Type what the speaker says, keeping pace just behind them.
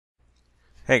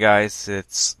Hey guys,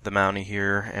 it's the Mounty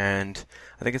here, and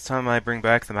I think it's time I bring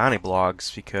back the Mounty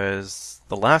Blogs because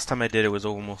the last time I did it was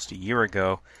almost a year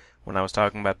ago when I was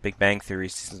talking about Big Bang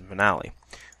Theory's season finale,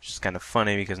 which is kind of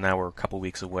funny because now we're a couple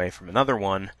weeks away from another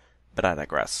one, but I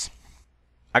digress.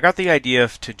 I got the idea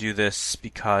to do this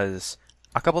because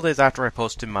a couple days after I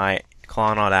posted my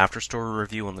Clawnaut After Story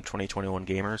review on the 2021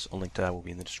 Gamers, a link to that will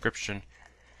be in the description,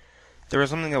 there was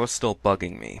something that was still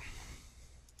bugging me.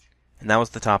 And that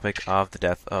was the topic of the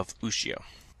death of Ushio.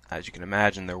 As you can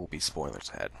imagine, there will be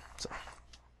spoilers ahead.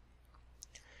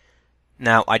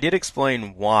 Now, I did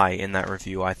explain why in that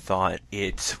review I thought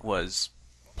it was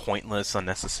pointless,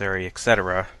 unnecessary,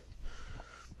 etc.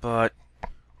 But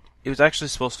it was actually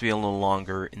supposed to be a little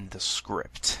longer in the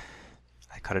script.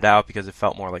 I cut it out because it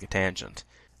felt more like a tangent.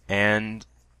 And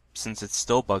since it's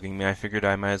still bugging me, I figured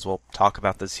I might as well talk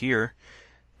about this here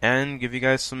and give you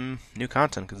guys some new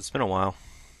content because it's been a while.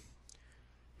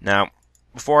 Now,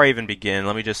 before I even begin,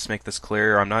 let me just make this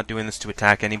clear. I'm not doing this to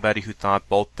attack anybody who thought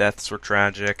both deaths were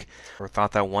tragic, or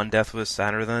thought that one death was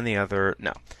sadder than the other.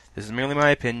 No. This is merely my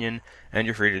opinion, and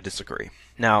you're free to disagree.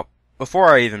 Now, before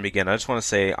I even begin, I just want to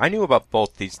say, I knew about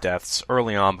both these deaths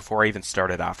early on before I even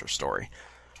started After Story.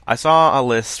 I saw a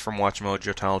list from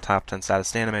WatchMojo titled Top 10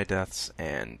 Saddest Anime Deaths,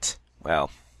 and,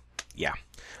 well, yeah.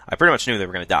 I pretty much knew they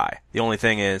were going to die. The only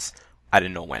thing is, I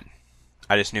didn't know when.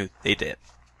 I just knew they did.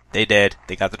 They did.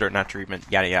 They got the dirt nut treatment.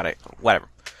 Yada yada. Whatever.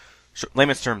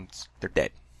 Layman's terms, they're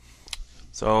dead.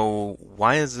 So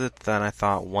why is it that I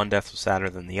thought one death was sadder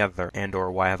than the other,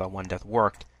 and/or why I thought one death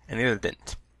worked and the other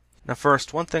didn't? Now,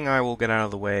 first, one thing I will get out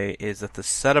of the way is that the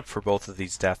setup for both of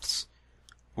these deaths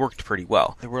worked pretty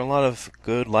well. There were a lot of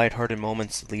good, lighthearted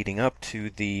moments leading up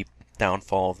to the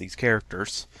downfall of these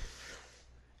characters,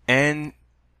 and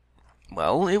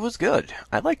well, it was good.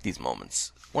 I like these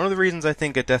moments. One of the reasons I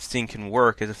think a death scene can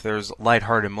work is if there's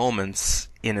lighthearted moments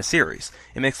in a series.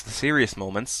 It makes the serious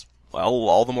moments, well,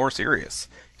 all the more serious.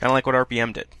 Kind of like what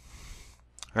RPM did.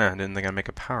 I didn't think I'd make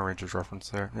a Power Rangers reference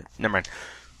there. Never mind.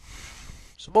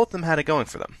 So both of them had it going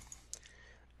for them.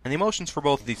 And the emotions for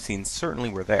both of these scenes certainly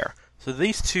were there. So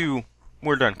these two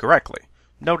were done correctly.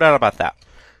 No doubt about that.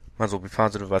 Might as well be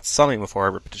positive about something before I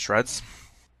rip it to shreds.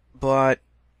 But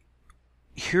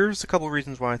here's a couple of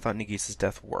reasons why I thought Nagisa's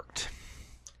death worked.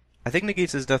 I think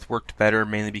Nagisa's death worked better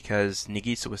mainly because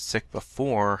Nagisa was sick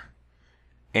before,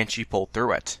 and she pulled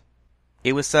through it.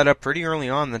 It was set up pretty early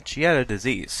on that she had a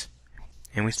disease.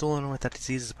 And we still don't know what that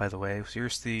disease is, by the way.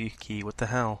 Seriously, Key, what the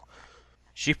hell?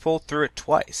 She pulled through it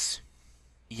twice.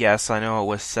 Yes, I know it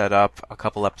was set up a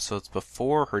couple episodes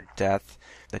before her death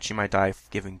that she might die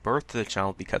giving birth to the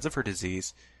child because of her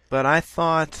disease, but I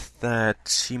thought that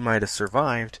she might have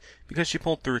survived because she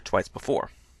pulled through it twice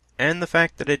before. And the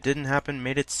fact that it didn't happen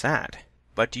made it sad.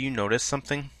 But do you notice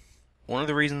something? One of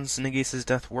the reasons Nagisa's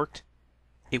death worked?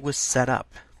 It was set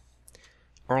up.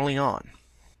 Early on.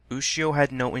 Ushio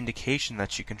had no indication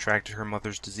that she contracted her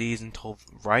mother's disease until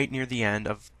right near the end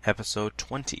of episode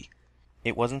 20.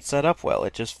 It wasn't set up well.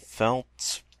 It just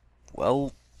felt,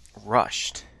 well,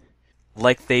 rushed.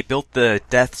 Like they built the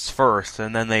deaths first,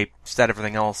 and then they set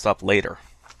everything else up later.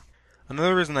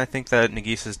 Another reason I think that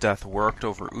Nagisa's death worked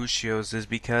over Ushio's is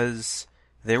because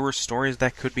there were stories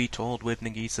that could be told with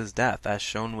Nagisa's death, as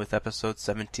shown with episodes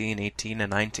 17, 18,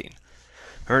 and 19.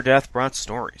 Her death brought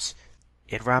stories.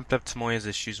 It wrapped up Tomoya's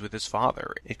issues with his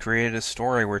father. It created a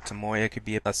story where Tomoya could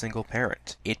be a single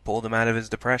parent. It pulled him out of his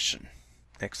depression,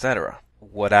 etc.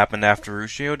 What happened after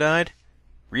Ushio died?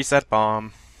 Reset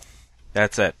bomb.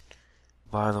 That's it.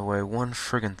 By the way, one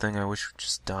friggin' thing I wish would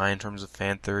just die in terms of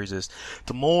fan theories is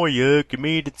Tomoya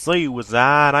committed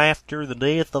suicide after the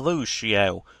death of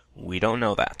Ushio. We don't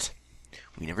know that.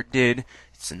 We never did.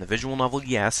 It's in the visual novel,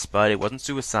 yes, but it wasn't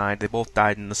suicide. They both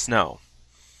died in the snow.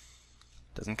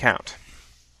 Doesn't count.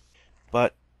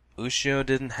 But Ushio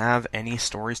didn't have any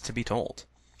stories to be told.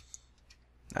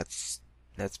 That's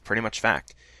pretty much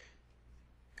fact.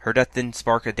 Her death didn't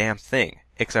spark a damn thing.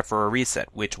 Except for a reset,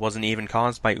 which wasn't even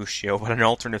caused by Ushio, but an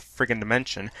alternate friggin'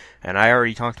 dimension, and I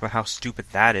already talked about how stupid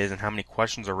that is and how many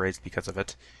questions are raised because of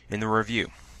it in the review.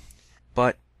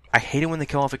 But I hate it when they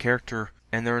kill off a character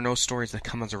and there are no stories that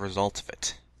come as a result of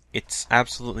it. It's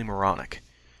absolutely moronic.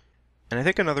 And I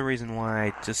think another reason why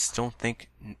I just don't think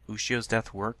Ushio's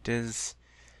death worked is,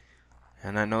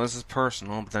 and I know this is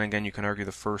personal, but then again you can argue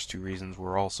the first two reasons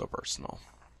were also personal.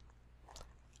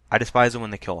 I despise it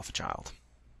when they kill off a child.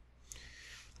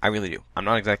 I really do. I'm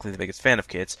not exactly the biggest fan of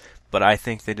kids, but I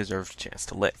think they deserve a chance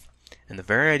to live. And the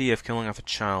very idea of killing off a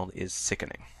child is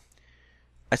sickening.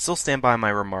 I still stand by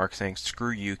my remark saying screw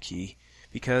Yuki,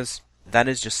 because that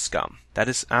is just scum. That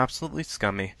is absolutely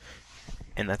scummy,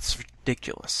 and that's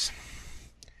ridiculous.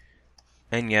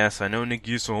 And yes, I know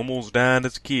Nagisa almost died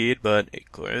as a kid, but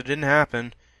it clearly didn't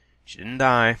happen. She didn't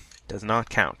die. It does not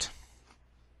count.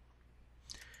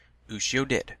 Ushio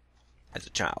did, as a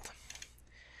child.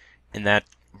 And that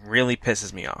really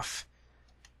pisses me off.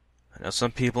 I know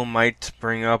some people might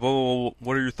bring up, oh,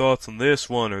 what are your thoughts on this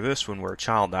one or this one where a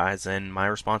child dies, and my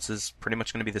response is pretty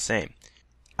much going to be the same.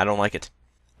 I don't like it.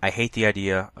 I hate the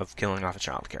idea of killing off a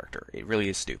child character. It really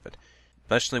is stupid.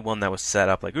 Especially one that was set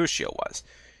up like Ushio was.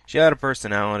 She had a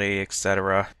personality,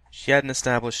 etc. She had an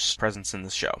established presence in the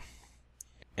show.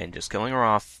 And just killing her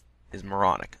off is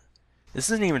moronic. This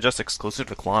isn't even just exclusive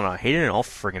to Clana. I hate it in all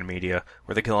friggin' media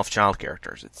where they kill off child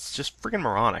characters. It's just friggin'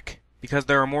 moronic. Because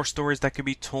there are more stories that could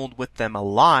be told with them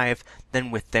alive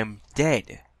than with them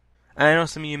dead. And I know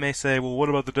some of you may say, well, what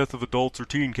about the death of adults or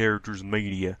teen characters in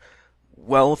media?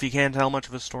 Well, if you can't tell much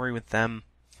of a story with them,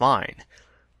 fine.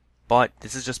 But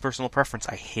this is just personal preference.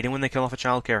 I hate it when they kill off a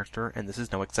child character, and this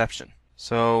is no exception.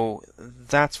 So,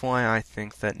 that's why I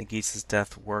think that Nagisa's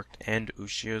death worked and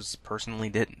Ushio's personally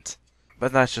didn't.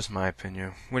 But that's just my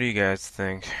opinion. What do you guys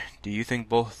think? Do you think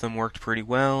both of them worked pretty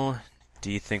well?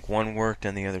 Do you think one worked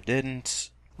and the other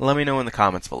didn't? Let me know in the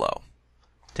comments below.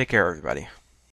 Take care, everybody.